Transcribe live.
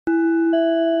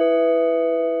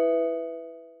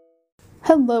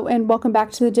Hello and welcome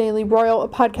back to the Daily Royal, a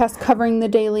podcast covering the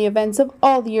daily events of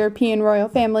all the European royal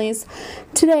families.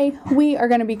 Today we are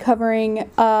going to be covering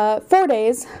 4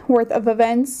 days worth of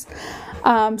events.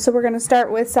 So we're going to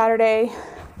start with Saturday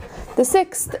the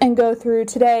 6th and go through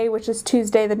today, which is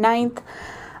Tuesday the 9th.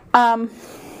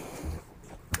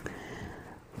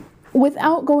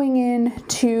 Without going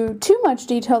into too much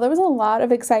detail, there was a lot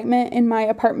of excitement in my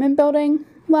apartment building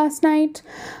last night,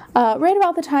 right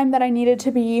about the time that I needed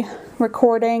to be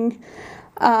recording,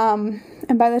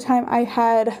 and by the time I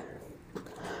had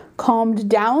calmed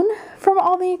down from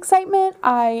all the excitement,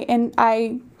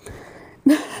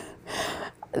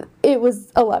 it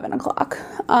was 11 o'clock.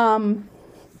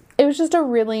 It was just a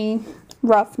really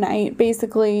rough night.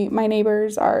 Basically, my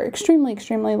neighbors are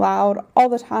extremely loud all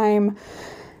the time,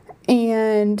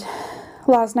 and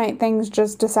last night things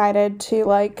just decided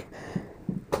to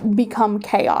become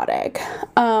chaotic.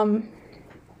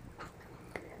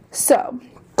 So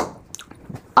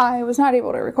I was not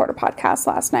able to record a podcast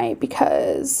last night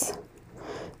because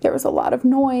there was a lot of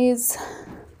noise.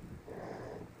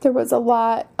 There was a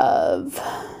lot of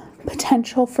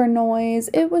potential for noise.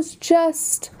 It was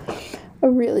just a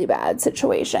really bad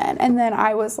situation. And then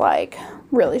I was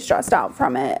really stressed out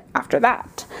from it after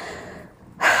that.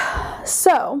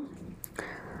 So,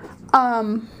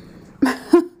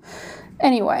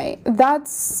 anyway,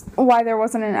 that's why there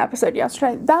wasn't an episode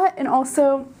yesterday. That, and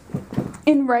also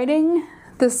in writing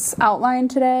this outline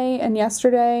today and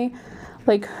yesterday,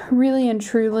 really and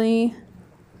truly,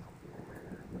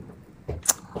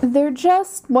 there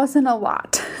just wasn't a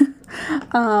lot.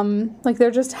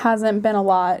 There just hasn't been a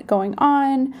lot going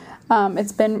on.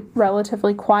 It's been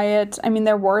relatively quiet. I mean,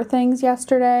 there were things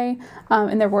yesterday,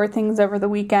 and there were things over the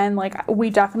weekend. We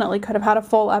definitely could have had a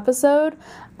full episode.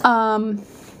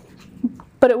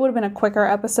 But it would have been a quicker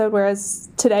episode, whereas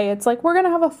today it's we're going to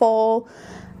have a full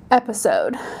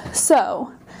episode.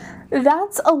 So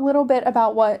that's a little bit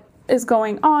about what is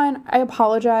going on. I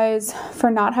apologize for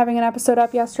not having an episode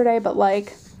up yesterday, but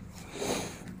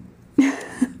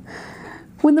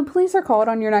when the police are called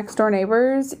on your next door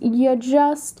neighbors, you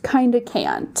just kind of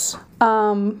can't.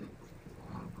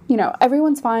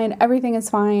 Everyone's fine. Everything is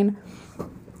fine.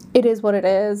 It is what it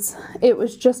is. It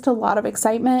was just a lot of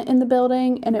excitement in the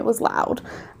building, and it was loud.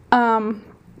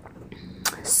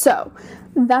 So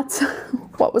that's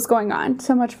what was going on.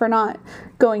 So much for not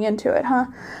going into it, huh?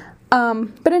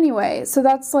 But anyway, so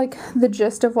that's the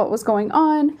gist of what was going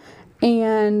on,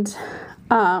 and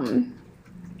I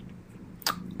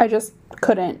just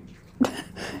couldn't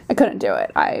do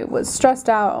it. I was stressed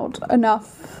out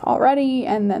enough already,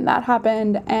 and then that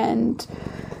happened, and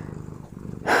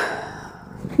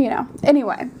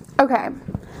anyway, okay.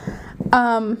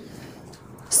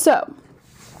 So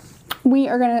we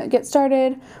are going to get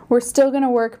started. We're still going to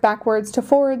work backwards to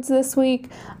forwards this week.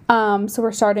 So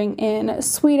we're starting in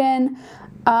Sweden.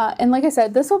 And like I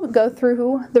said, this will go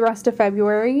through the rest of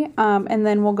February. And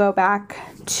then we'll go back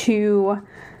to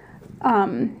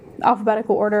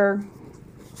alphabetical order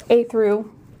A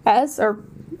through S, or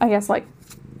I guess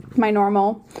my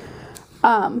normal.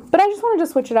 But I just wanted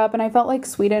to switch it up, and I felt like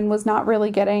Sweden was not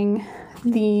really getting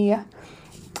the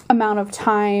amount of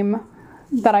time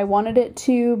that I wanted it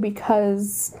to,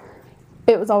 because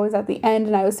it was always at the end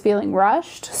and I was feeling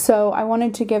rushed. So I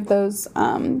wanted to give those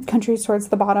countries towards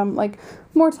the bottom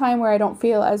more time where I don't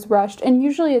feel as rushed. And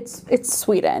usually it's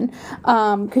Sweden,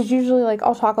 because usually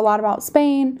I'll talk a lot about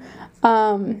Spain,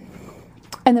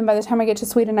 and then by the time I get to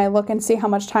Sweden, I look and see how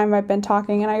much time I've been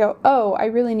talking, and I go, oh, I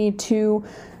really need to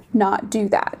not do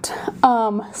that.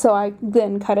 So I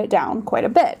then cut it down quite a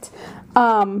bit.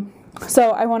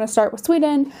 So I want to start with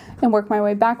Sweden and work my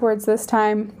way backwards this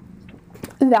time.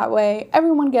 That way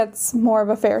everyone gets more of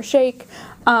a fair shake.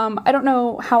 I don't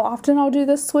know how often I'll do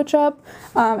this switch up.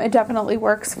 It definitely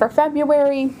works for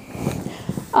February.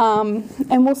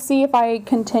 And we'll see if I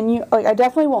continue. I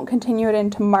definitely won't continue it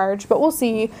into March, but we'll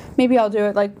see. Maybe I'll do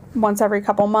it once every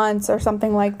couple months or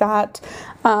something like that.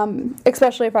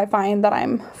 Especially if I find that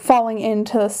I'm falling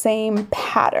into the same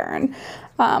pattern.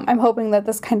 I'm hoping that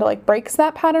this kind of breaks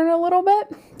that pattern a little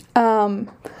bit. And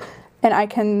I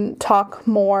can talk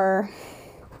more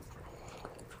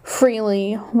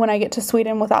freely when I get to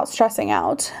Sweden without stressing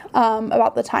out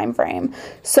about the time frame.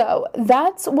 So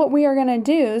that's what we are going to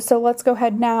do. So let's go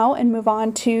ahead now and move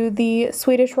on to the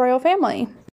Swedish royal family.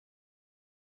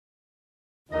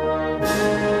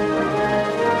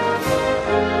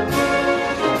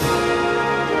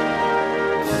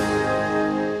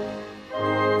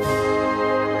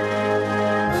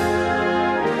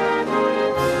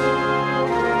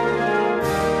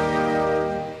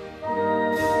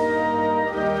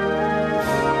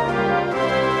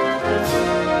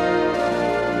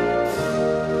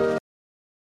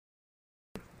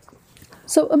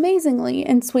 so amazingly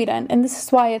in Sweden. And this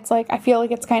is why it's like, I feel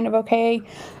like it's kind of okay.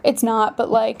 It's not, but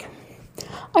like,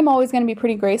 I'm always going to be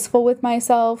pretty graceful with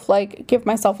myself, like give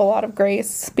myself a lot of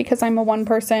grace because I'm a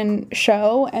one-person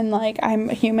show and like I'm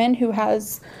a human who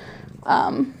has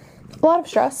a lot of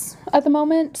stress at the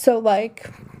moment. So like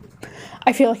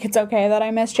I feel like it's okay that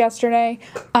I missed yesterday.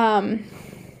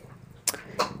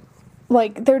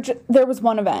 Like there was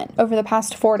one event over the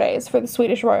past 4 days for the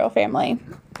Swedish royal family,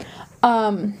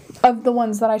 of the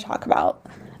ones that I talk about.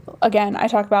 Again, I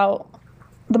talk about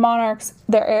the monarchs,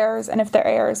 their heirs, and if their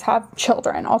heirs have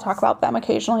children, I'll talk about them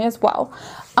occasionally as well.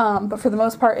 But for the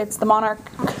most part, it's the monarch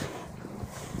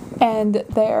and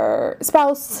their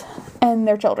spouse and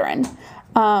their children.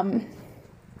 Well,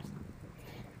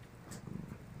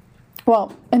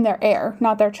 and their heir,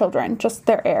 not their children, just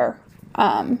their heir.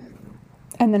 And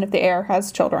then if the heir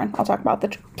has children, I'll talk about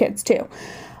the kids too.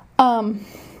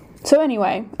 So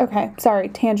anyway, okay, sorry,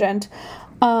 tangent.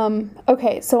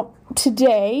 Okay, so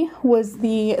today was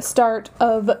the start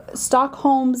of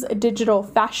Stockholm's Digital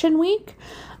Fashion Week.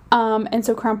 And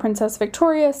so Crown Princess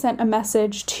Victoria sent a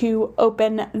message to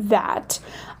open that.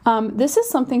 This is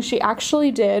something she actually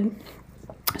did.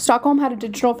 Stockholm had a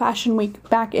Digital Fashion Week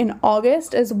back in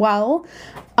August as well.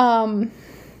 I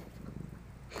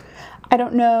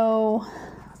don't know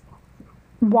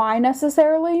why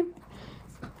necessarily.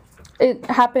 It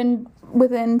happened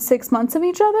within 6 months of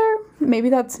each other. Maybe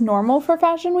that's normal for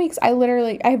fashion weeks. I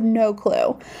have no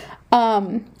clue.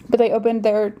 But they opened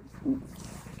their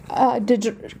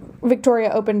Victoria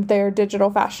opened their Digital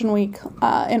Fashion Week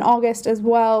in August as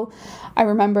well. I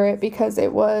remember it because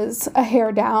it was a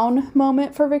hair down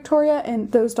moment for Victoria,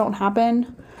 and those don't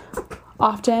happen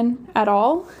often at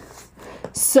all.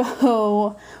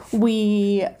 So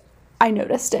I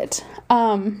noticed it.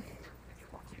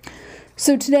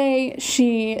 So today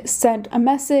she sent a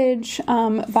message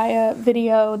via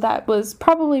video that was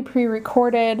probably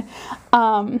pre-recorded.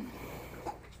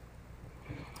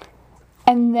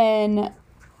 And then,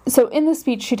 so in the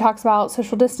speech, she talks about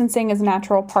social distancing is a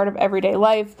natural part of everyday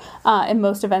life, and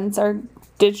most events are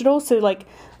digital. So like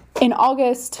in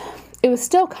August, it was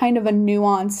still kind of a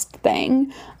nuanced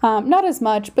thing. Not as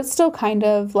much, but still kind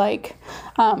of like,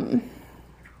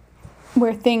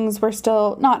 where things were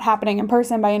still not happening in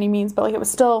person by any means, but like it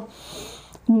was still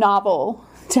novel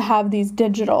to have these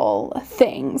digital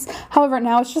things. However,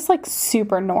 now it's just like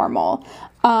super normal.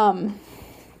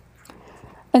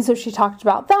 And so she talked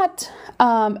about that,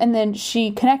 and then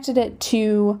she connected it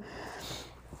to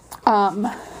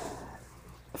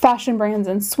fashion brands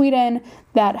in Sweden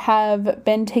that have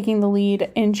been taking the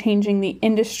lead in changing the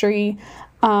industry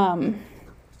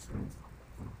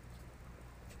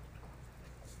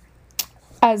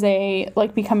as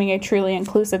becoming a truly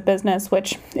inclusive business,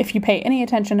 which if you pay any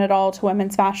attention at all to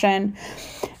women's fashion,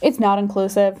 it's not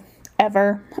inclusive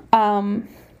ever.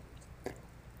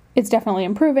 It's definitely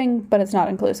improving, but it's not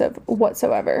inclusive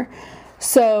whatsoever.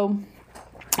 So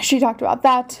she talked about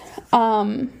that.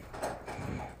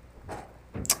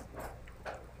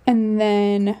 And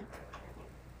then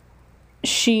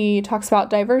she talks about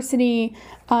diversity,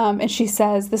 and she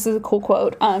says, this is a cool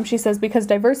quote, she says, because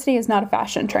diversity is not a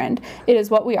fashion trend, it is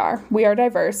what we are. We are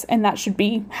diverse, and that should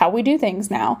be how we do things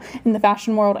now in the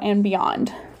fashion world and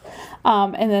beyond.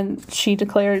 And then she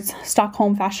declares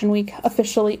Stockholm Fashion Week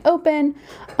officially open.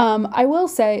 I will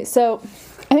say, so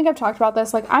I think I've talked about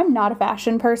this, like I'm not a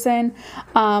fashion person.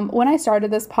 When I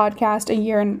started this podcast a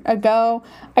year ago,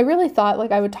 I really thought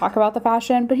like I would talk about the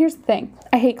fashion, but here's the thing.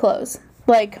 I hate clothes.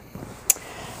 Like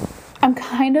I'm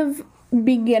kind of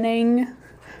beginning,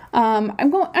 I'm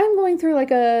going through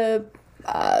like a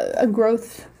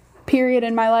growth period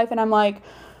in my life, and I'm like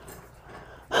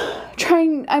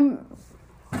I'm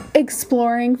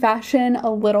exploring fashion a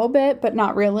little bit, but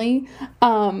not really.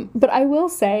 But I will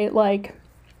say, like,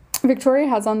 Victoria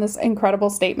has on this incredible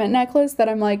statement necklace that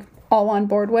I'm like all on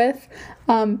board with.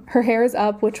 Her hair is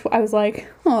up, which I was like,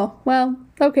 oh, well,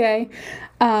 okay.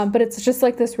 But it's just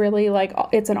like this really like,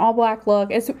 it's an all black look.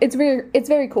 It's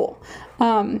very cool.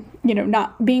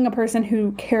 Not being a person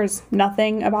who cares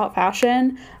nothing about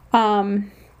fashion,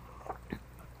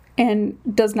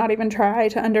 and does not even try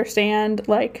to understand,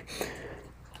 like,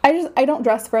 I don't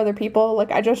dress for other people.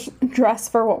 Like, I just dress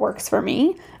for what works for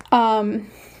me.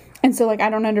 And so, like, I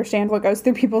don't understand what goes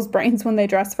through people's brains when they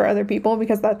dress for other people,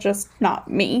 because that's just not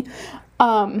me.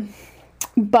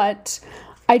 But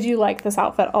I do like this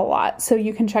outfit a lot. So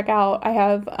you can check out, I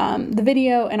have the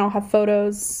video, and I'll have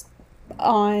photos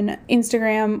on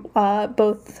Instagram,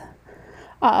 both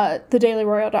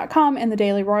thedailyroyal.com and the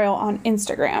Daily Royal on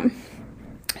Instagram.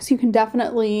 So you can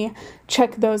definitely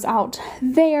check those out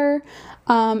there.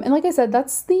 And like I said,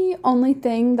 that's the only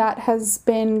thing that has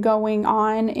been going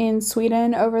on in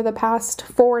Sweden over the past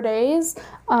 4 days.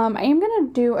 I am going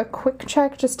to do a quick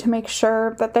check just to make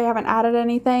sure that they haven't added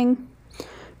anything,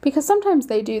 because sometimes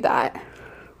they do that.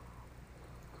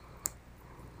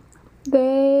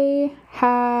 They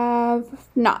have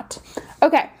not.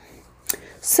 Okay.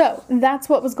 So that's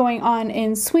what was going on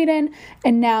in Sweden,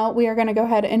 and now we are going to go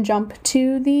ahead and jump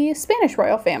to the Spanish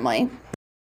royal family.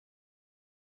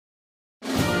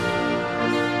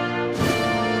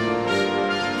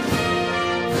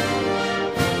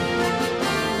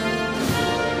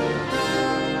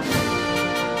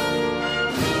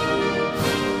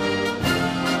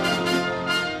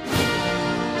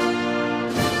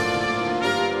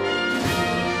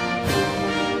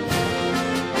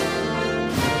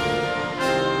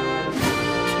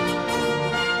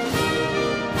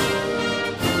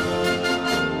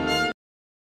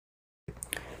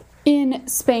 In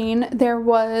Spain, there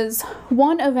was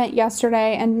one event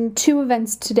yesterday and 2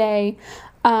 events today.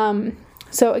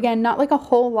 So again, not like a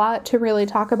whole lot to really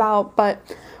talk about,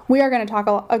 but we are going to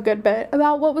talk a good bit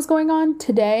about what was going on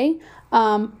today.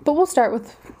 But we'll start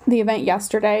with the event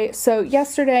yesterday. So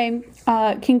yesterday,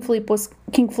 King Felipe,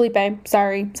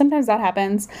 sometimes that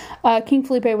happens. King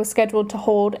Felipe was scheduled to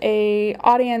hold a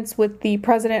audience with the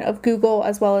president of Google,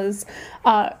 as well as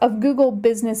of Google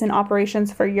Business and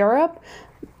Operations for Europe,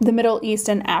 the Middle East,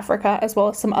 and Africa, as well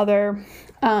as some other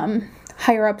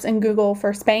higher-ups in Google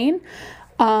for Spain.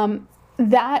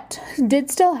 That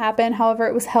did still happen, however,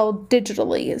 it was held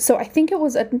digitally. So I think it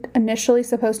was initially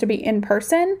supposed to be in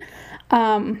person,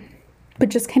 but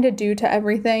just kind of due to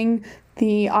everything,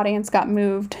 the audience got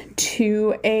moved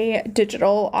to a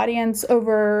digital audience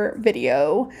over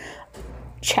video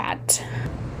chat.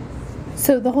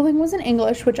 So the whole thing was in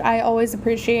English, which I always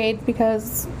appreciate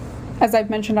because, as I've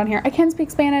mentioned on here, I can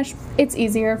speak Spanish. It's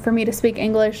easier for me to speak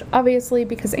English, obviously,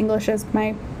 because English is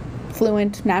my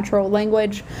fluent, natural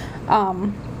language.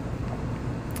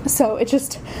 So it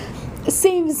just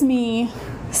saves me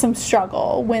some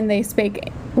struggle when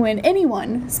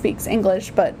anyone speaks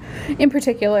English, but in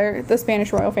particular, the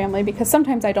Spanish royal family, because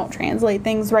sometimes I don't translate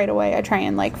things right away. I try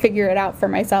and figure it out for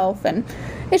myself, and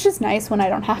it's just nice when I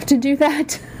don't have to do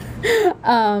that,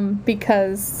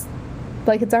 because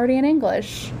it's already in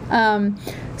English.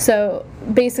 So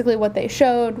basically what they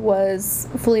showed was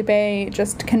Felipe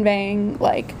just conveying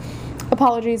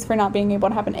apologies for not being able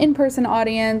to have an in-person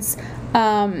audience,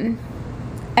 and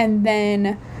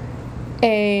then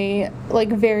a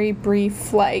very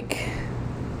brief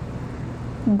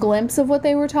glimpse of what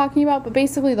they were talking about. But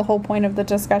basically the whole point of the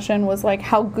discussion was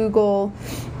how Google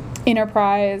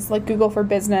Enterprise, Google for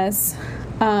Business,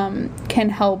 can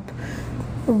help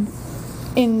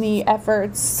in the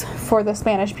efforts for the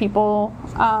Spanish people,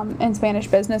 and Spanish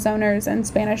business owners and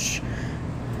Spanish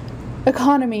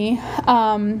economy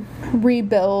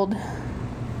rebuild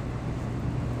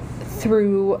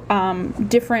through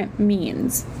different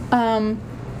means.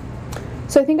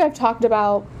 So I think I've talked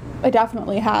about, I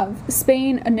definitely have,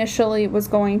 Spain initially was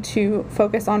going to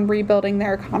focus on rebuilding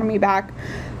their economy back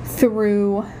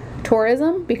through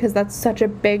tourism, because that's such a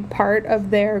big part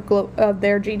of their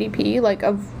GDP,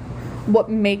 of what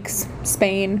makes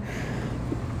Spain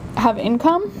have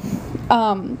income.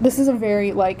 This is a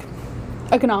very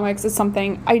economics is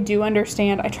something I do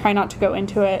understand. I try not to go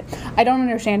into it. I don't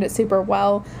understand it super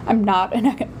well. I'm not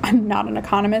an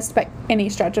economist by any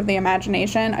stretch of the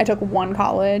imagination. I took one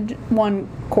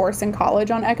course in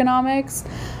college on economics.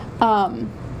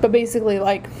 But basically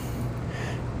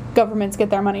governments get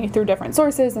their money through different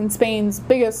sources, and Spain's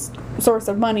biggest source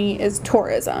of money is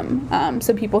tourism.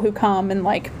 So people who come and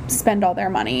spend all their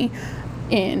money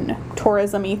in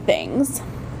tourism-y things.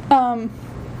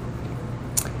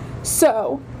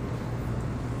 So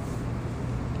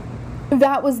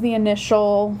that was the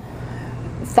initial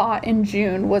thought in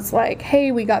June, was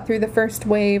hey, we got through the first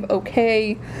wave,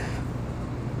 okay.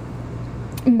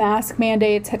 Mask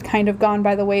mandates had kind of gone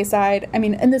by the wayside. I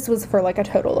mean, and this was for a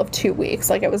total of 2 weeks.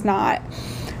 It was not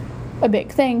a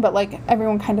big thing, but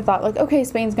everyone kind of thought okay,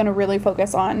 Spain's going to really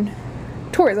focus on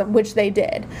tourism, which they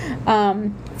did.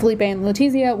 Felipe and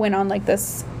Letizia went on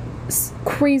this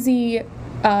crazy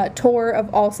tour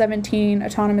of all 17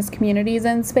 autonomous communities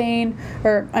in Spain,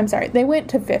 or I'm sorry, they went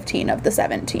to 15 of the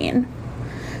 17.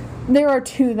 There are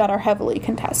 2 that are heavily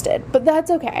contested, but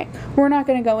that's okay. We're not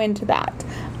going to go into that.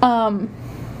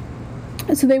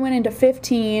 So they went into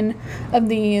 15 of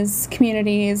these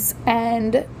communities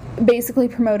and basically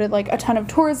promoted a ton of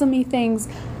tourism-y things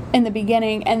in the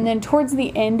beginning, and then towards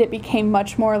the end it became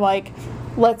much more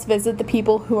let's visit the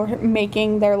people who are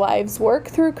making their lives work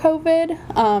through COVID,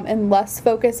 and less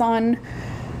focus on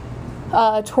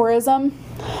tourism,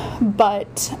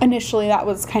 but initially that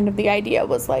was kind of the idea,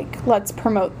 was like, let's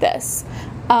promote this.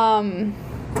 And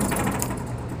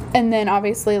then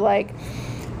obviously, like,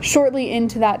 shortly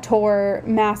into that tour,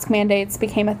 mask mandates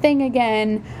became a thing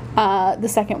again. The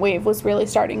second wave was really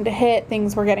starting to hit.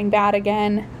 Things were getting bad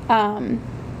again.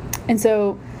 And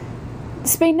so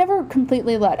Spain never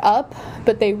completely let up,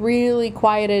 but they really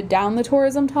quieted down the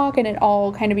tourism talk, and it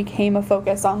all kind of became a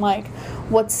focus on, like,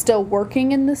 what's still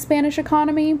working in the Spanish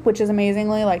economy, which is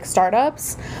amazingly, like,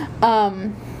 startups.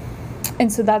 And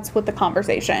so that's what the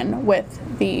conversation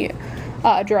with the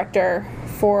director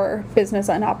for business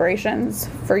and operations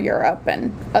for Europe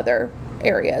and other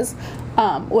areas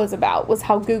was about, was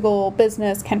how Google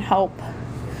Business can help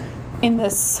in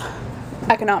this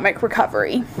economic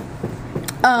recovery.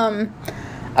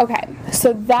 Okay,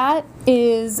 so that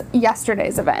is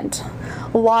yesterday's event.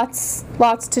 Lots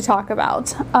to talk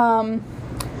about.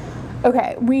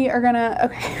 Okay,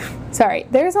 sorry,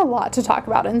 there's a lot to talk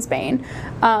about in Spain,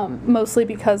 mostly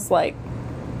because, like,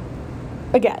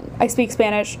 again, I speak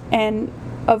Spanish, and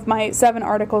of my 7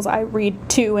 articles, I read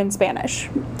 2 in Spanish,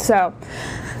 so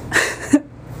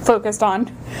focused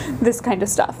on this kind of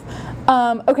stuff.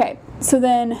 Okay, so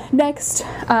then next,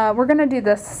 we're going to do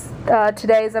this,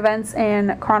 today's events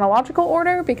in chronological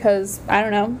order, because, I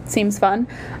don't know, seems fun.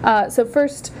 So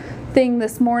first thing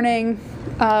this morning,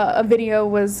 a video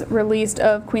was released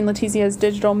of Queen Letizia's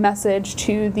digital message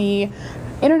to the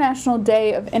International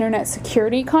Day of Internet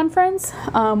Security Conference,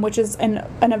 which is an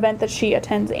event that she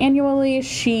attends annually.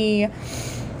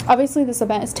 Obviously this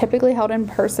event is typically held in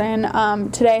person.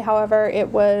 Today, however, it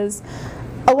was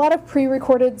a lot of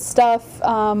pre-recorded stuff,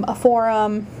 a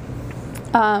forum,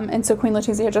 and so Queen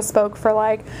Letizia just spoke for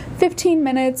like 15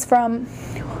 minutes from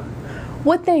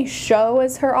what they show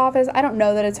as her office. I don't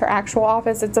know that it's her actual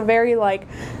office. It's a very, like,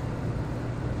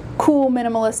 cool,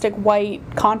 minimalistic white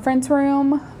conference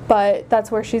room, but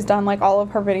that's where she's done, like, all of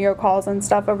her video calls and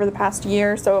stuff over the past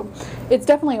year, so it's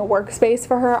definitely a workspace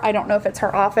for her. I don't know if it's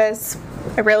her office.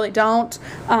 I really don't.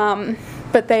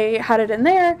 But they had it in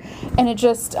there, and it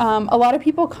just, a lot of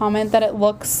people comment that it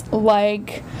looks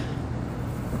like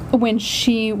when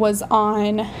she was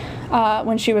a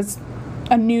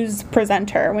news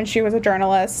presenter, when she was a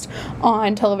journalist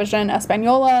on television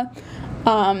Española,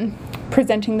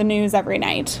 presenting the news every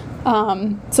night.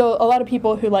 So a lot of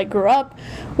people who, like, grew up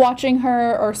watching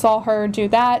her or saw her do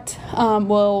that,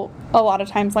 will a lot of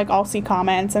times, like, I'll see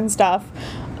comments and stuff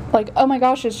like, oh my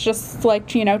gosh, it's just like,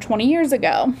 20 years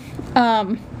ago.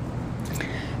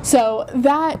 So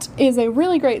that is a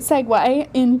really great segue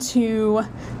into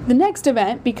the next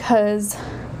event, because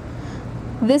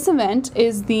this event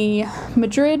is the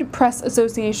Madrid Press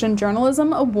Association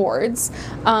Journalism Awards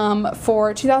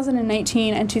for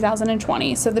 2019 and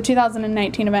 2020. So the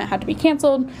 2019 event had to be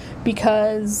canceled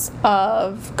because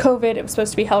of COVID. It was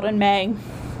supposed to be held in May.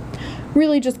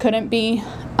 Really just couldn't be.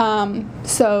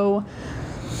 So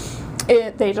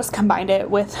they just combined it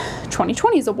with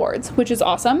 2020's awards, which is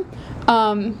awesome.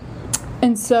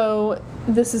 And so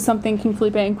this is something King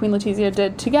Felipe and Queen Letizia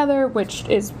did together, which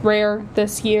is rare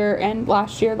this year, and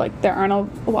last year, like, there aren't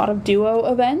a lot of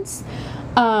duo events.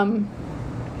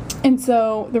 And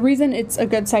so the reason it's a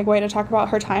good segue to talk about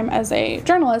her time as a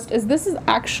journalist is this is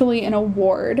actually an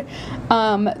award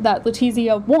that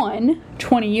Letizia won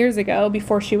 20 years ago,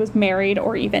 before she was married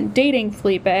or even dating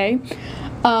Felipe,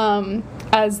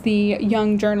 as the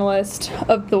Young Journalist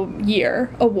of the Year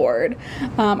award.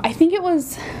 I think it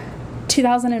was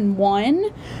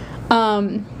 2001.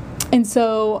 And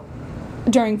so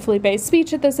during Felipe's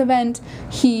speech at this event,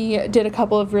 he did a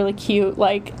couple of really cute,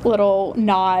 like, little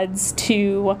nods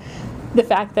to the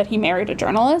fact that he married a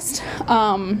journalist.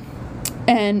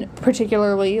 And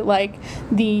particularly, like,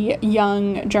 the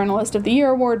Young Journalist of the Year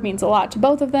award means a lot to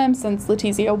both of them, since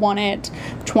Letizia won it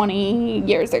 20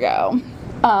 years ago.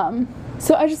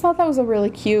 So I just thought that was a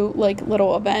really cute, like,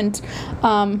 little event.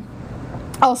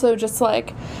 Also, just,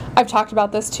 like, I've talked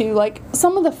about this too, like,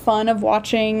 some of the fun of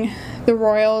watching the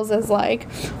royals is, like,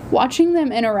 watching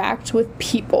them interact with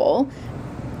people,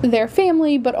 their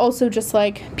family, but also just,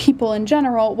 like, people in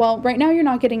general. Well, right now you're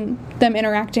not getting them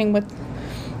interacting with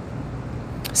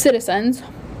citizens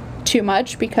too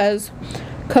much because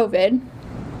COVID,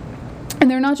 and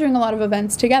they're not doing a lot of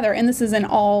events together, and this is in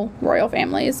all royal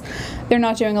families. They're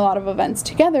not doing a lot of events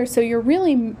together, so you're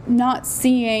really not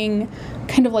seeing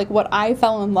kind of like what I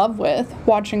fell in love with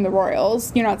watching the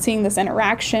royals. You're not seeing this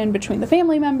interaction between the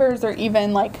family members or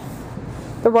even, like,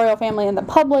 the royal family and the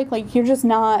public. Like, you're just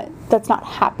not, that's not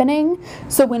happening.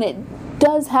 So when it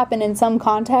does happen in some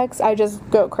contexts, I just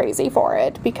go crazy for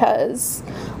it because,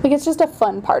 like, it's just a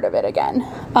fun part of it again.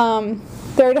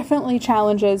 There are definitely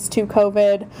challenges to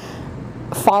COVID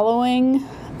following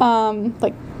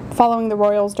the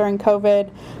royals during COVID,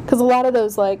 because a lot of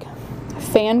those, like,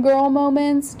 fangirl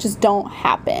moments just don't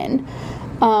happen.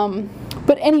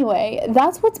 But anyway,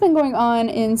 that's what's been going on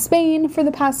in Spain for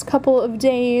the past couple of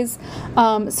days.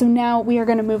 So now we are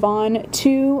going to move on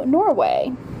to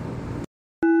Norway.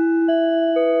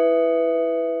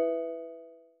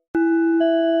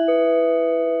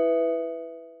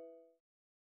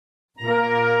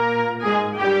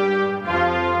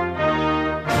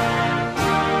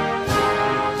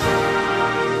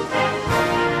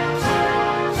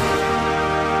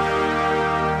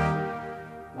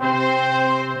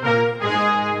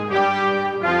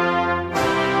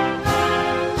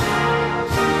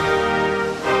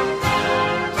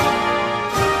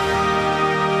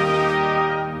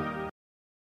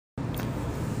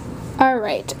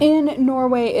 Alright, in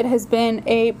Norway it has been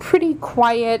a pretty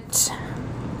quiet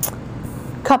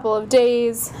couple of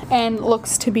days and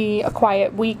looks to be a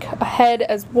quiet week ahead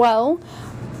as well.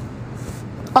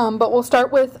 But we'll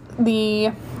start with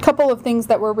the couple of things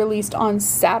that were released on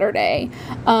Saturday.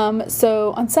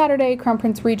 So on Saturday, Crown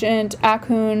Prince Regent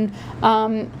Haakon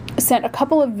sent a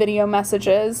couple of video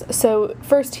messages. So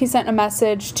first he sent a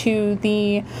message to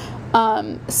the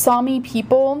Sami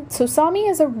people. So Sami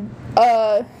is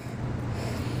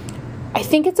I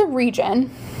think it's a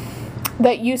region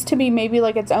that used to be maybe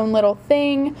like its own little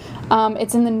thing.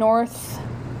 It's in the north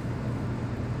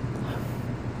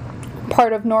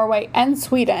part of Norway and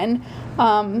Sweden.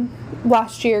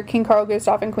 Last year, King Carl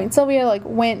Gustaf and Queen Sylvia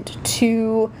went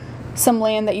to some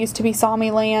land that used to be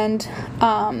Sami land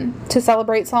to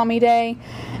celebrate Sami Day,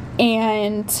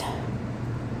 and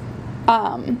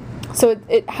so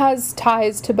it has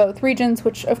ties to both regions,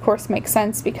 which of course makes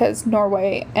sense because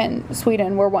Norway and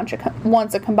Sweden were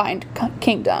once a combined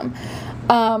kingdom.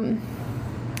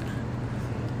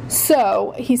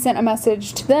 So he sent a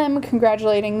message to them,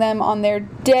 congratulating them on their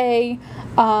day,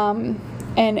 and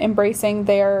embracing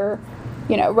their,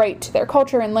 right to their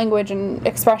culture and language and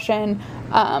expression.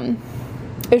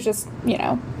 It was just,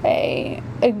 a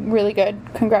really good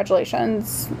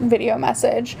congratulations video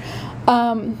message.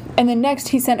 And then next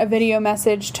he sent a video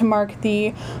message to mark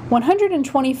the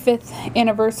 125th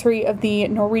anniversary of the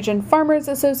Norwegian Farmers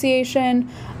Association,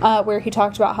 where he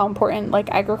talked about how important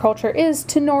agriculture is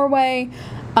to Norway.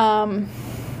 And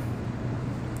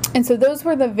so those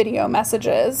were the video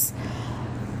messages.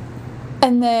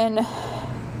 And then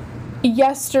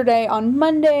yesterday, on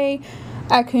Monday,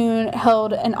 Haakon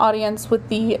held an audience with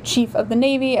the Chief of the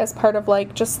Navy as part of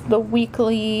just the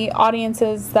weekly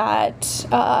audiences that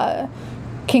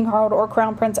King Harald or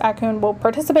Crown Prince Haakon will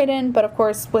participate in. But of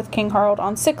course, with King Harald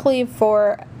on sick leave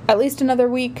for at least another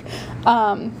week,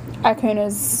 Haakon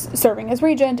is serving as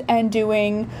regent and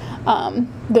doing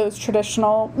those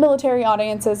traditional military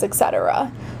audiences,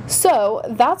 etc. So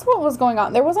that's what was going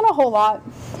on. There wasn't a whole lot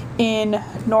in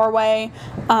Norway.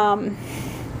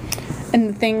 And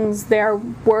the things there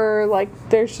were,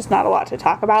 there's just not a lot to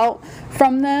talk about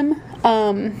from them.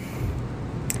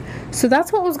 So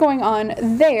that's what was going on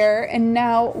there. And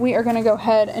now we are going to go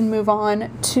ahead and move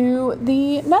on to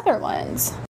the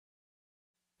Netherlands.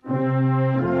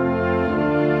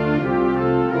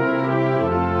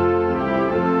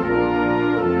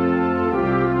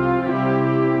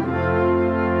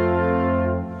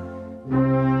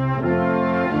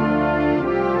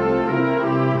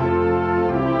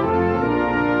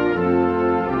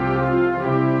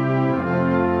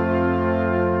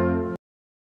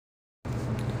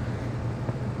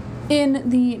 In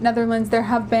the Netherlands, there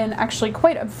have been actually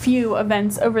quite a few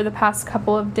events over the past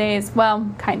couple of days. Well,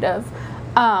 kind of.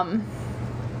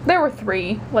 There were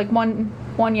 3,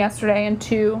 one yesterday and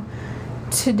 2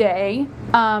 today.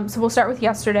 So we'll start with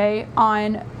yesterday.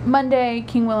 On Monday,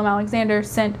 King Willem-Alexander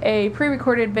sent a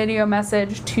pre-recorded video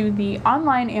message to the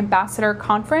Online Ambassador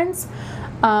Conference,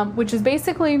 which is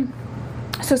basically...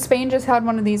 So Spain just had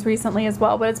one of these recently as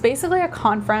well, but it's basically a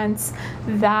conference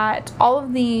that all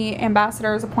of the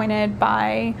ambassadors appointed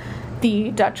by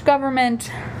the Dutch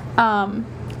government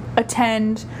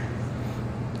attend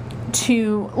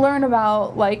to learn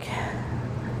about,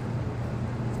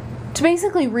 to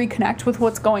basically reconnect with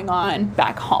what's going on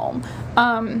back home.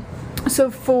 So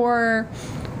for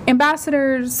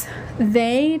ambassadors,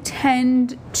 they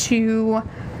tend to...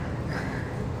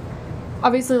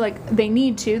 Obviously, they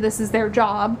need to, this is their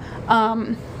job,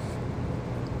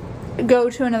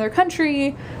 go to another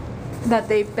country that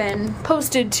they've been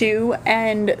posted to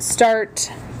and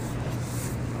start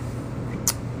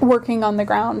working on the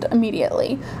ground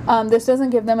immediately. This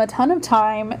doesn't give them a ton of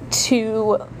time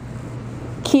to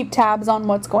keep tabs on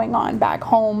what's going on back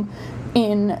home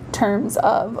in terms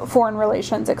of foreign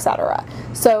relations, etc.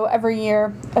 So every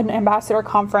year an ambassador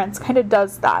conference kind of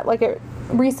does that. Like, it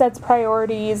resets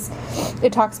priorities.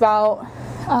 It talks about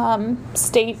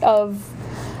state of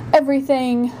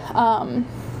everything,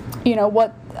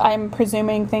 what I'm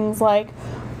presuming things like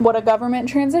what a government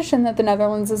transition that the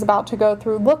Netherlands is about to go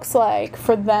through looks like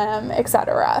for them,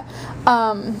 etc.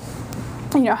 How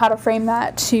to frame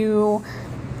that to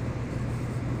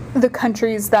the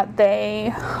countries that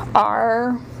they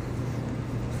are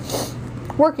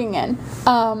working in,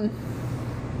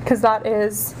 because that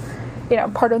is,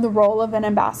 part of the role of an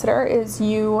ambassador is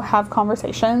you have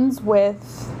conversations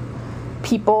with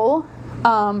people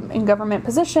in government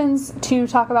positions to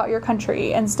talk about your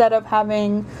country, instead of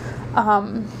having,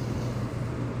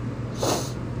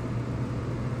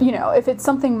 if it's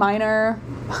something minor,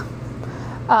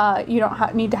 you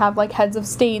don't need to have like heads of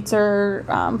states or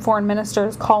foreign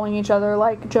ministers calling each other.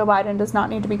 Like, Joe Biden does not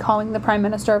need to be calling the Prime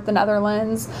Minister of the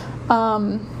Netherlands.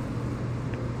 And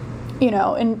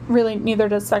really neither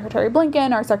does Secretary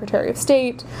Blinken, our Secretary of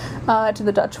State, to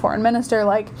the Dutch Foreign Minister.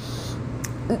 Like,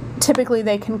 typically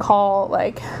they can call,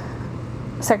 like,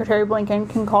 Secretary Blinken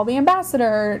can call the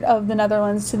ambassador of the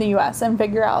Netherlands to the U.S. and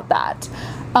figure out that,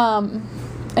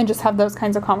 and just have those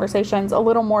kinds of conversations a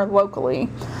little more locally.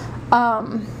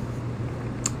 And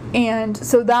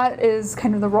so that is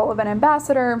kind of the role of an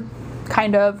ambassador.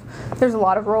 There's a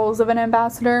lot of roles of an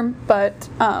ambassador, but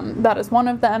that is one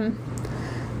of them.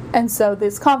 And so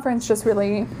this conference just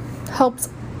really helps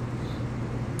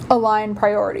align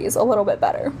priorities a little bit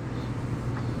better.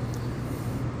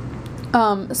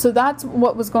 So that's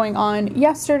what was going on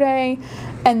yesterday.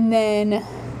 And then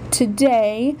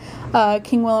today,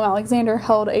 King Willem-Alexander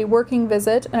held a working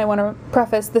visit, and I want to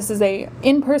preface, this is a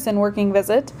in-person working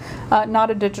visit, not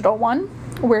a digital one,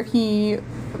 where he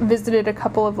visited a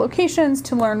couple of locations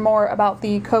to learn more about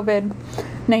the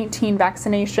COVID-19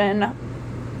 vaccination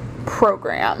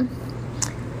program.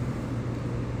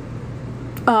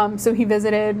 So he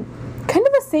visited kind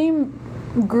of the same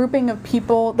grouping of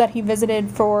people that he visited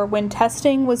for when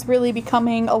testing was really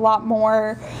becoming a lot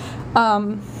more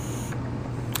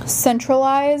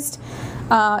centralized.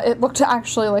 It looked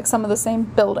actually like some of the same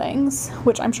buildings,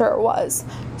 which I'm sure it was.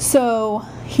 So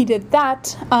he did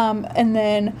that, and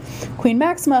then Queen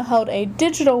Maxima held a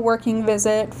digital working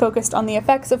visit focused on the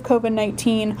effects of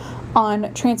COVID-19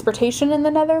 on transportation in the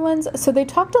Netherlands. So they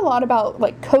talked a lot about,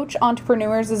 like, coach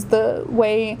entrepreneurs is the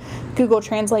way Google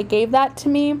Translate gave that to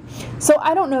me. So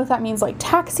I don't know if that means like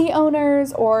taxi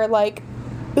owners or like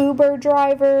Uber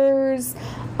drivers,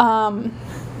 but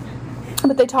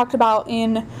they talked about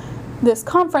in this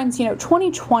conference,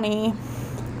 2020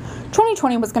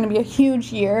 was going to be a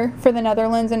huge year for the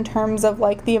Netherlands in terms of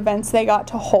like the events they got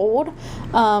to hold.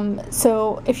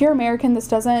 So if you're American, this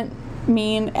doesn't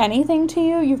mean anything to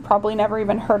you. You've probably never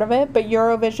even heard of it, but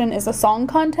Eurovision is a song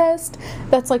contest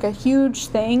that's like a huge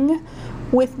thing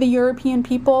with the European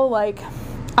people. Like,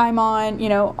 I'm on,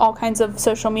 all kinds of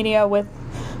social media with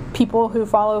people who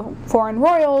follow foreign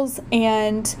royals,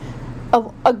 and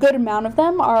a good amount of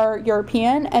them are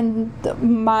European, and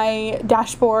my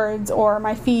dashboards or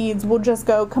my feeds will just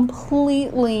go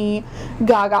completely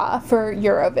gaga for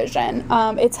Eurovision.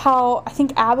 It's how I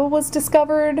think ABBA was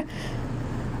discovered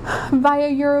via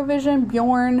Eurovision,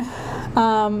 Bjorn,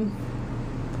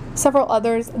 several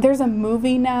others. There's a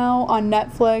movie now on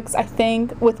Netflix, I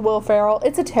think, with Will Ferrell.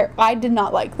 I did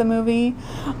not like the movie,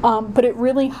 but it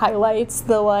really highlights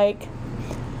the, like,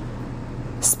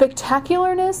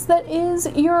 spectacularness that is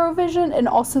Eurovision, and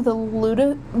also the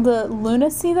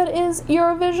lunacy that is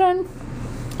Eurovision.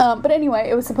 But anyway,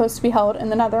 it was supposed to be held in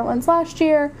the Netherlands last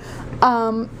year,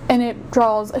 and it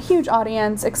draws a huge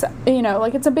audience, it's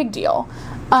a big deal.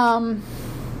 And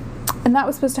that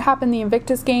was supposed to happen, the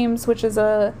Invictus Games, which is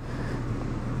a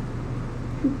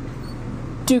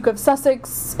Duke of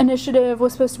Sussex initiative,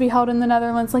 was supposed to be held in the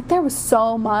Netherlands. Like, there was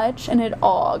so much, and it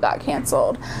all got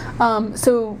canceled.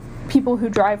 So people who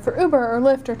drive for Uber or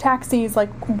Lyft or taxis, like,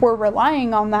 were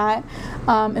relying on that,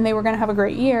 and they were going to have a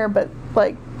great year, but,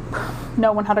 like,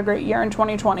 no one had a great year in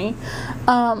 2020.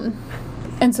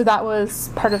 And so that was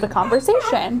part of the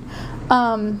conversation.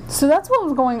 So that's what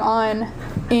was going on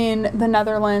in the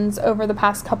Netherlands over the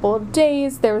past couple of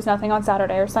days. There was nothing on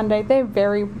Saturday or Sunday. They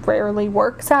very rarely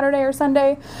work Saturday or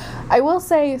Sunday. I will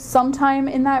say sometime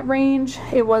in that range,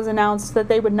 it was announced that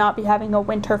they would not be having a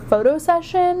winter photo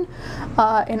session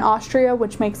in Austria,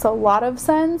 which makes a lot of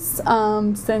sense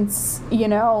since, you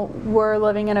know, we're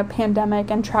living in a pandemic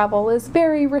and travel is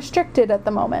very restricted at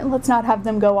the moment. Let's not have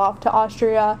them go off to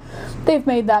Austria. They've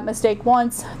made that mistake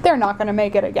once. They're not going to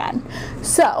make it again.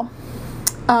 So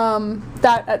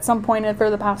that at some point for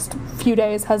the past few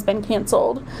days has been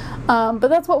canceled. But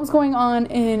that's what was going on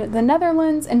in the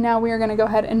Netherlands, and now we are going to go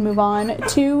ahead and move on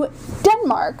to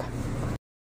Denmark.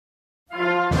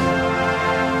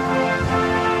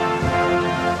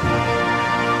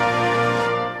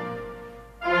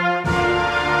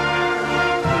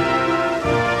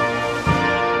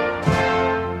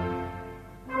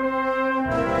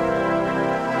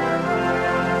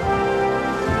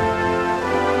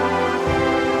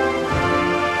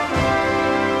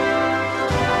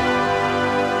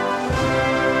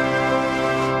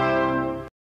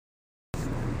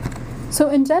 So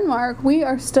in Denmark, we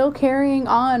are still carrying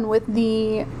on with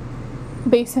the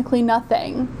basically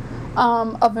nothing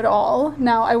of it all.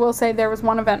 Now, I will say there was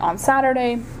one event on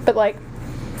Saturday, but like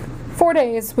 4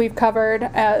 days we've covered.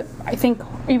 I think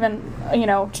even, you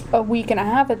know, a week and a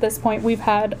half at this point, we've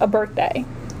had a birthday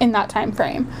in that time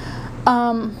frame.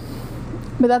 But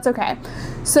that's okay.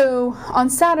 So on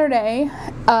Saturday,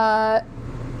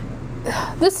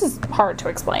 this is hard to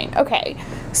explain. Okay,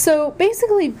 so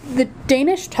basically the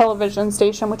Danish television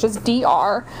station, which is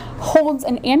DR, holds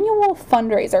an annual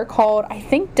fundraiser called, I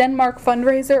think, Denmark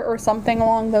Fundraiser or something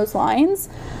along those lines,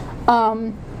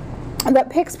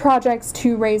 that picks projects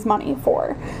to raise money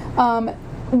for.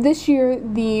 This year,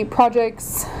 the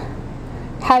projects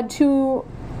had to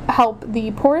help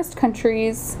the poorest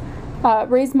countries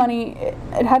raise money.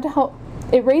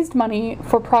 It raised money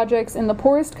for projects in the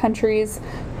poorest countries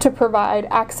to provide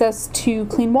access to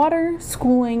clean water,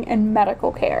 schooling, and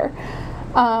medical care.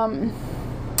 And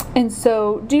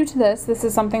so due to this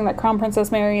is something that Crown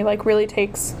Princess Mary really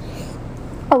takes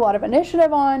a lot of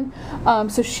initiative on.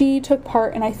 So she took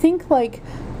part, and I think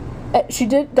she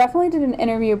definitely did an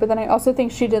interview, but then I also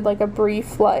think she did a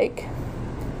brief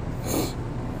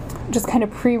just kind of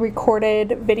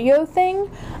pre-recorded video thing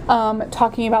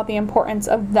talking about the importance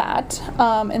of that.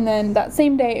 And then that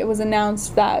same day it was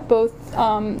announced that both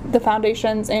the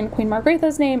foundations in Queen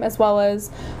Margrethe's name, as well as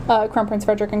Crown Prince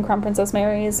Frederick and Crown Princess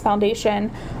Mary's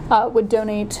foundation, would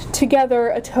donate together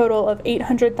a total of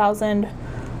 800,000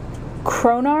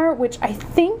 kroner, which I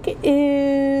think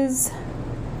is...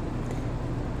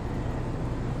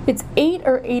 it's $8,000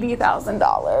 or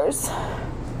 $80,000.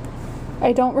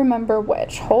 I don't remember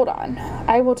which. Hold on.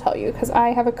 I will tell you, because I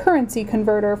have a currency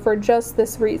converter for just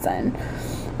this reason.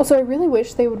 Also, I really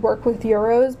wish they would work with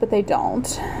euros, but they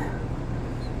don't.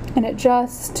 And it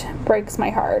just breaks my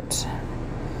heart.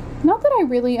 Not that I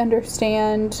really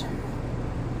understand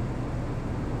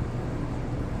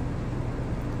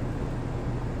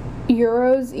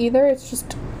euros either. It's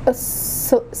just a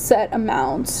set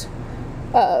amount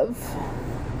of...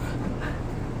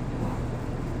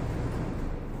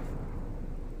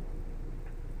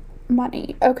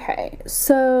 money. Okay,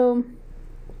 so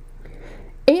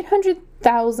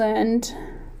 800,000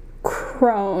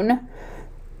 krone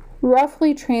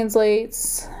roughly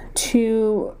translates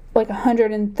to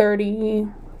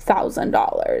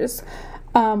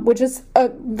 $130,000, which is a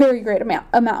very great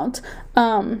amount.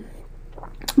 But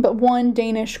one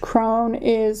Danish krone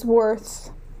is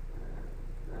worth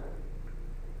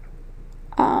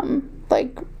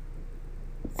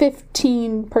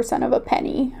 15% of a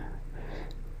penny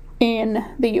in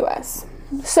the US.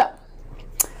 So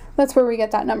that's where we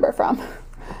get that number from.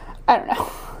 I don't know.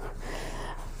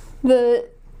 The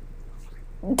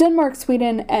Denmark,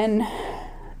 Sweden, and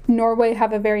Norway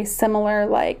have a very similar,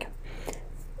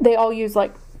 they all use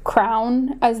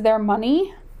crown as their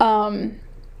money. And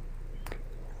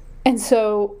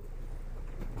so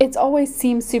it's always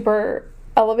seems super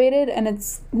elevated, and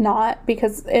it's not,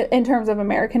 because in terms of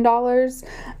American dollars.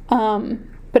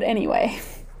 But anyway,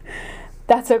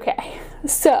 that's okay.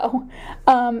 So,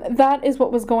 that is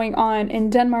what was going on in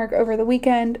Denmark over the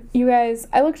weekend. You guys,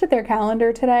 I looked at their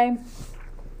calendar today.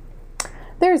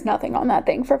 There's nothing on that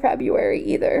thing for February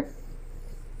either.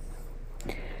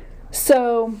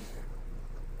 So,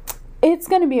 it's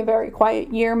going to be a very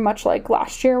quiet year, much like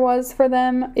last year was for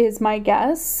them, is my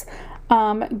guess,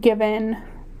 given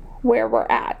where we're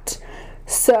at.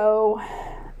 So,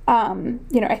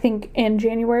 I think in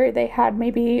January they had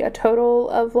maybe a total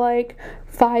of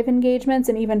 5 engagements,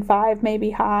 and even 5 may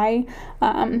be high.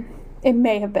 It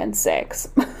may have been 6.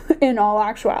 in all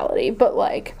actuality, but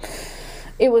like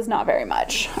it was not very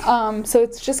much. So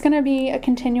it's just going to be a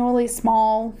continually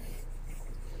small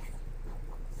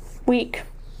week,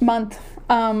 month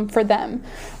for them.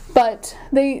 But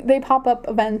they pop up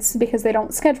events because they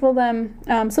don't schedule them.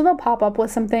 So they'll pop up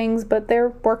with some things, but they're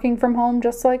working from home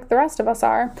just like the rest of us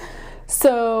are.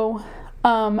 So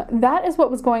that is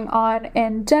what was going on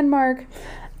in Denmark.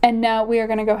 And now we are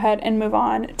going to go ahead and move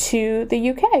on to the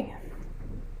UK.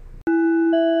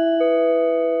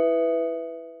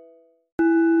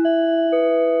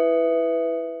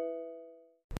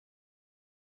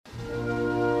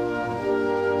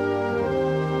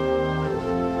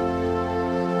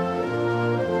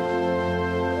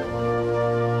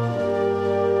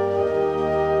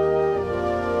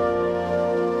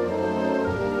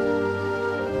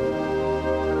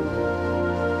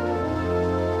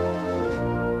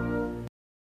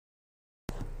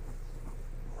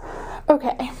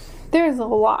 Okay, there's a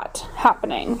lot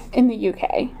happening in the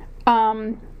UK.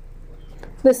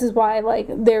 This is why, like,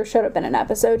 there should have been an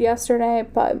episode yesterday,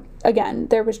 but again,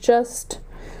 there was just,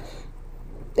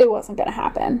 it wasn't going to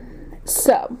happen.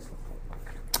 So,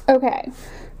 okay,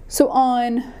 so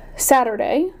on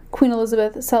Saturday, Queen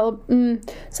Elizabeth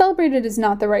celebrated is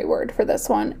not the right word for this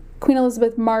one. Queen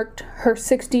Elizabeth marked her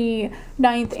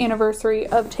 69th anniversary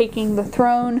of taking the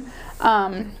throne.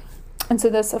 And so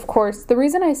this, of course, the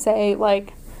reason I say,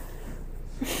 like,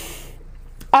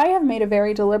 I have made a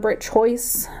very deliberate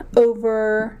choice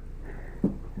over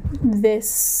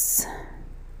this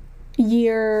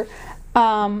year,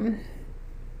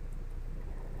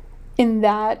 in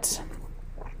that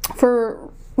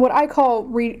for what I call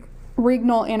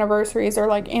regnal anniversaries, or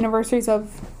like anniversaries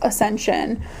of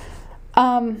ascension,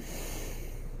 I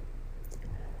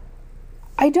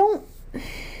don't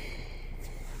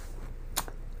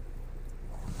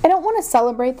want to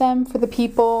celebrate them for the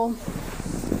people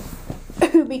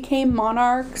who became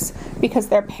monarchs because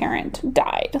their parent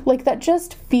died. Like, that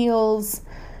just feels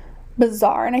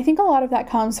bizarre. And I think a lot of that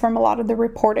comes from a lot of the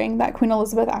reporting that Queen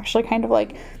Elizabeth actually kind of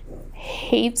like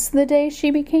hates the day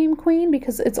she became queen,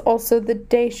 because it's also the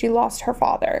day she lost her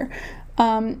father.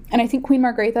 And I think Queen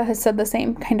Margrethe has said the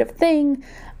same kind of thing.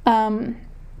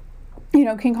 You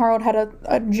know, King Harold had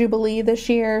a jubilee this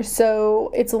year,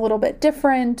 so it's a little bit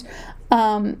different.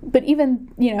 But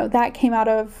even, you know, that came out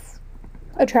of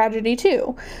a tragedy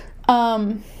too.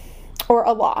 Or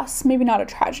a loss. Maybe not a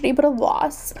tragedy, but a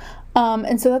loss.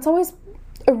 And so that's always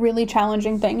a really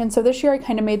challenging thing. And so this year I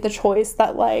kind of made the choice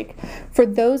that, like, for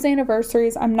those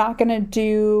anniversaries, I'm not going to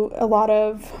do a lot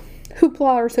of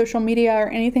hoopla or social media or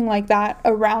anything like that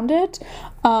around it.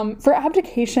 For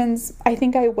abdications, I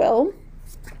think I will,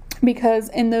 because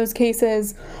in those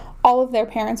cases, all of their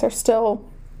parents are still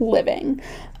living.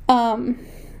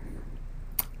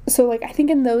 So, like, I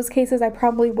think in those cases, I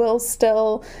probably will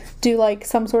still do, like,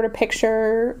 some sort of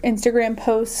picture, Instagram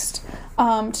post,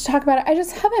 to talk about it. I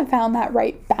just haven't found that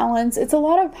right balance. It's a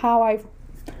lot of how I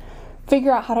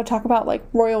figure out how to talk about, like,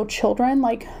 royal children,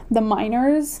 like the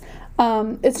minors.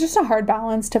 It's just a hard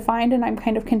balance to find, and I'm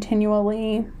kind of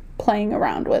continually playing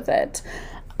around with it.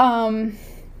 So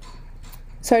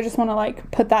I just want to,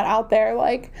 like, put that out there,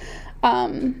 like,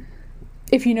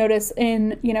 if you notice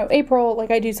in, you know, April,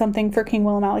 like, I do something for King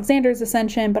Willem Alexander's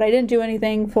ascension, but I didn't do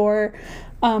anything for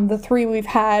the 3 we've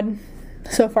had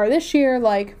so far this year.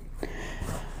 Like,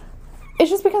 it's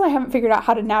just because I haven't figured out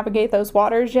how to navigate those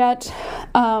waters yet,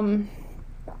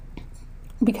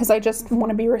 because I just want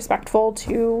to be respectful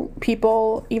to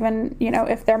people, even, you know,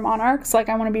 if they're monarchs. Like,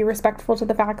 I want to be respectful to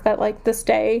the fact that, like, this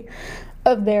day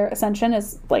of their ascension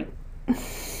is, like,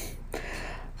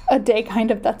 a day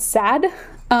kind of that's sad,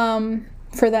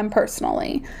 for them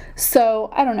personally. So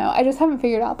I don't know. I just haven't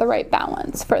figured out the right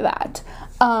balance for that.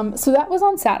 So that was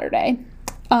on Saturday.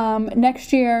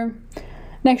 Next year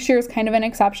is kind of an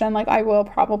exception. Like, I will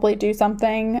probably do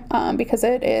something, because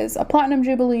it is a platinum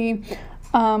jubilee.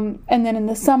 And then in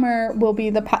the summer will be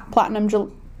the platinum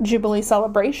jubilee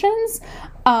celebrations.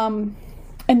 And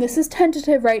this is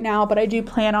tentative right now, but I do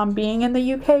plan on being in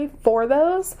the UK for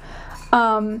those.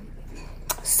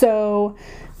 So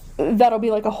that'll be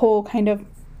like a whole kind of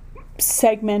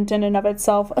segment in and of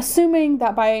itself, assuming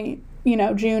that by, you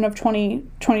know, June of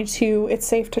 2022 it's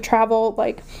safe to travel.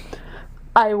 Like,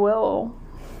 I will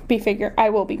be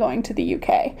going to the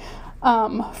UK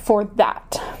for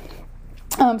that.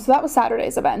 So that was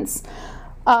Saturday's events.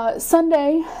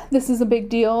 Sunday, this is a big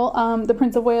deal. The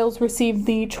Prince of Wales received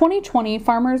the 2020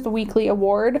 Farmers Weekly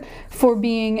Award for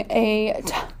being a,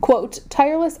 quote,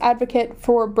 tireless advocate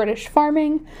for British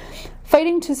farming,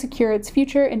 fighting to secure its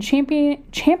future and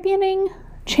championing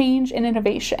change and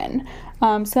innovation.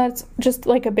 So that's just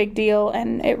like a big deal,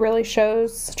 and it really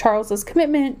shows Charles's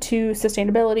commitment to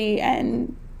sustainability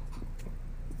and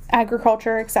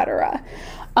agriculture, etc.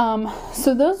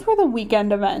 So those were the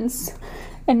weekend events.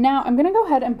 And now I'm going to go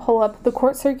ahead and pull up the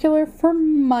court circular for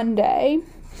Monday,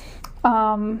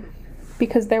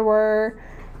 because there were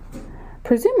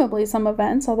presumably some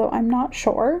events, although I'm not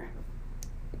sure.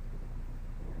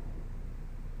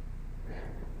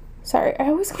 Sorry, I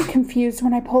always get confused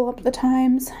when I pull up the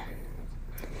times.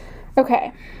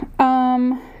 Okay.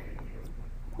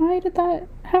 Why did that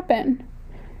happen?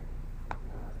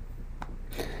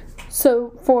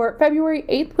 So for February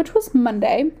 8th, which was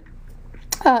Monday,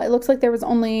 it looks like there was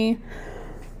only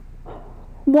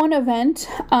one event,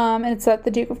 and it's that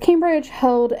the Duke of Cambridge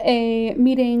held a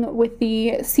meeting with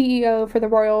the CEO for the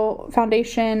Royal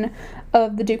Foundation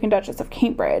of the Duke and Duchess of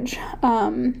Cambridge.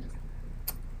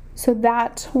 So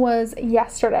that was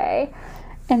yesterday.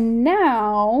 And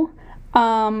now,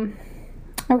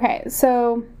 okay,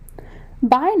 so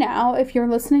by now, if you're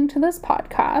listening to this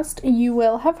podcast, you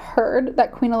will have heard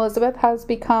that Queen Elizabeth has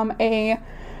become a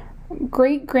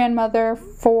great-grandmother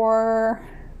for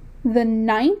the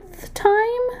 9th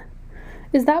time?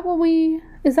 Is that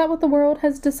what the world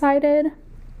has decided?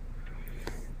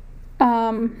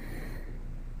 I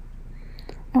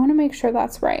want to make sure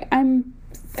that's right. I'm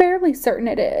fairly certain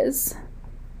it is.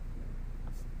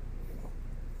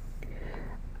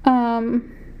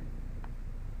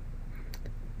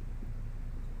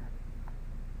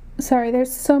 Sorry,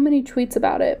 there's so many tweets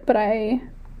about it, but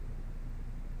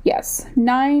yes,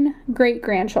 9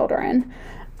 great-grandchildren.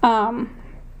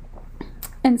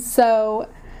 And so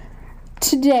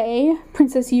today,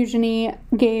 Princess Eugenie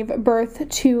gave birth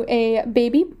to a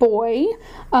baby boy.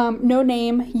 No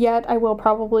name yet. I will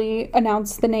probably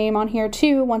announce the name on here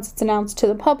too once it's announced to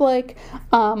the public.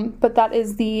 But that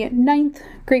is the 9th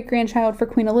great-grandchild for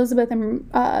Queen Elizabeth and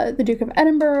the Duke of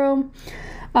Edinburgh.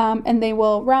 And they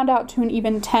will round out to an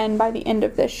even 10 by the end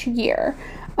of this year.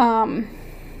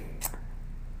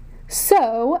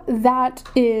 So that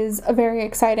is a very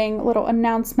exciting little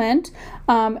announcement.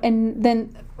 And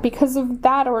then because of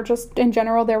that, or just in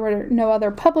general, there were no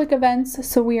other public events.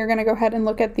 So we are going to go ahead and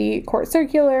look at the court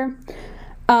circular.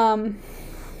 And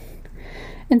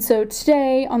so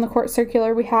today on the court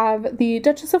circular, we have the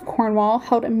Duchess of Cornwall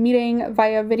held a meeting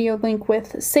via video link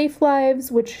with Safe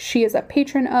Lives, which she is a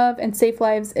patron of, and Safe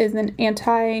Lives is an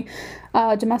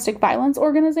anti-domestic violence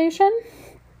organization.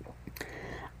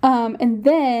 And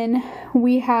then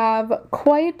we have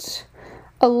quite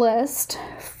a list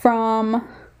from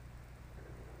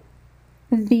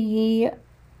the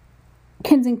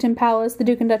Kensington Palace, the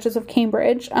Duke and Duchess of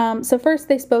Cambridge. So first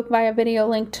they spoke via video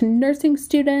link to nursing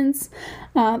students.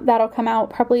 That'll come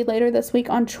out probably later this week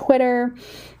on Twitter.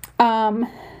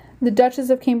 The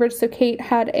Duchess of Cambridge, so Kate,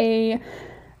 had a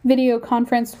video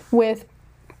conference with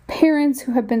parents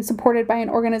who have been supported by an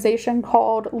organization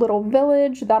called Little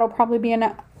Village. That'll probably be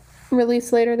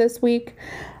released later this week.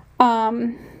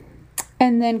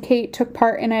 And then Kate took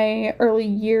part in a early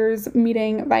years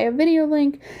meeting via video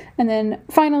link. And then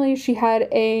finally, she had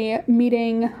a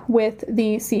meeting with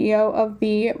the CEO of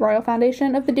the Royal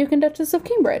Foundation of the Duke and Duchess of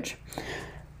Cambridge.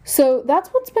 So that's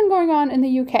what's been going on in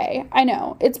the UK. I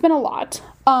know, it's been a lot.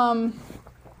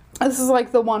 This is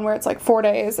like the one where it's like 4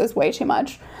 days is way too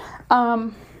much.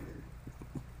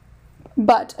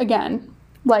 But again,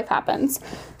 life happens.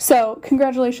 So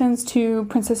congratulations to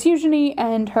Princess Eugenie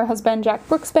and her husband Jack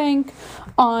Brooksbank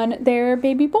on their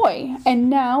baby boy. And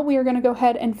now we are going to go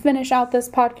ahead and finish out this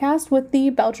podcast with the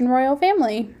Belgian royal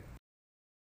family.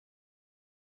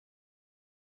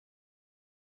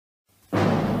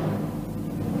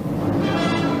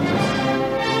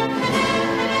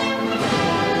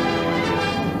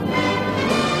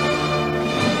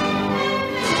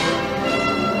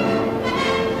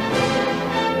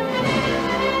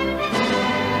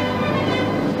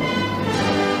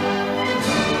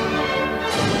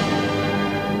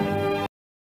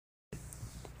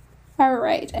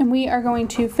 Alright, and we are going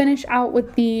to finish out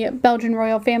with the Belgian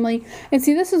royal family. And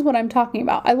see, this is what I'm talking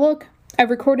about. I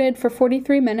recorded for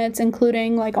 43 minutes,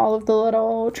 including like all of the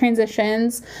little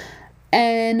transitions.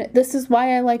 And this is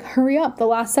why I hurry up the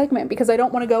last segment, because I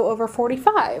don't want to go over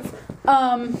 45.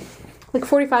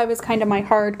 45 is kind of my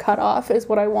hard cutoff, is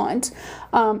what I want.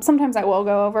 Sometimes I will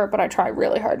go over, but I try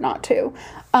really hard not to.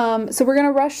 So we're going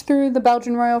to rush through the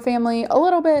Belgian royal family a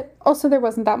little bit. Also, there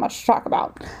wasn't that much to talk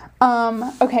about.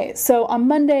 Okay, so on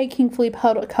Monday, King Philippe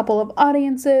held a couple of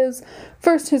audiences.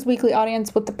 First, his weekly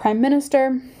audience with the Prime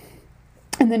Minister.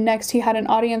 And then next, he had an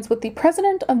audience with the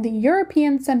President of the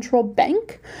European Central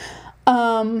Bank.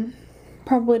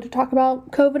 Probably to talk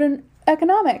about COVID and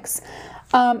economics.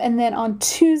 And then on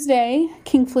Tuesday,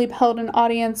 King Philippe held an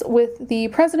audience with the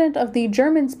president of the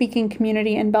German-speaking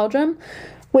community in Belgium,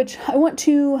 which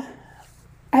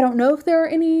I don't know if there are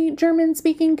any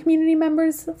German-speaking community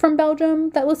members from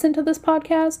Belgium that listen to this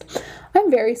podcast. I'm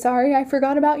very sorry. I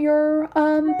forgot about your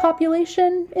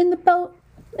population in the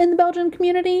Belgian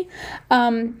community,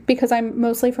 because I'm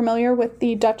mostly familiar with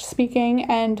the Dutch-speaking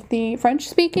and the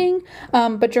French-speaking,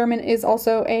 but German is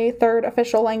also a third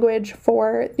official language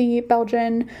for the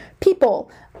Belgian people,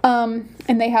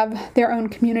 and they have their own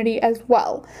community as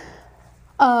well.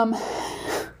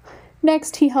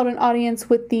 Next, he held an audience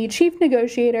with the chief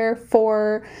negotiator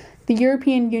for the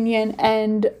European Union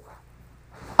and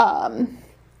on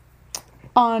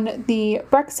the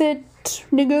Brexit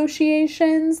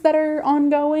negotiations that are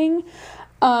ongoing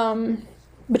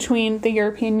between the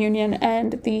European Union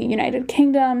and the United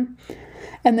Kingdom.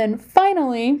 And then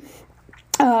finally,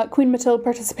 Queen Mathilde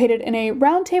participated in a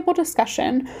roundtable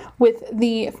discussion with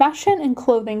the fashion and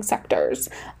clothing sectors,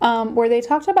 where they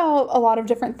talked about a lot of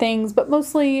different things, but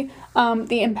mostly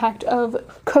the impact of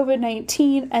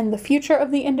COVID-19 and the future of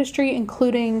the industry,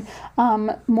 including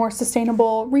more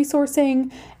sustainable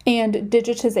resourcing and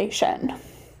digitization.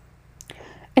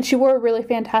 And she wore a really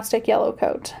fantastic yellow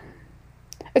coat.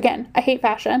 Again, I hate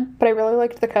fashion, but I really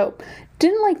liked the coat.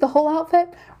 Didn't like the whole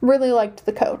outfit, really liked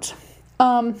the coat.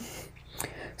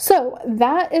 So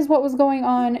that is what was going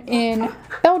on in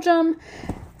Belgium.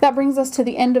 That brings us to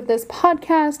the end of this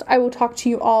podcast. I will talk to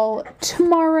you all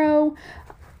tomorrow.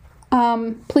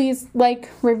 Please like,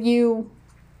 review,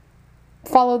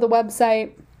 follow the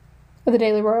website,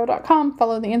 thedailyroyal.com,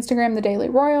 follow the Instagram, The Daily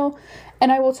Royal,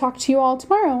 and I will talk to you all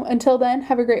tomorrow. Until then,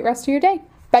 have a great rest of your day.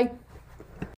 Bye.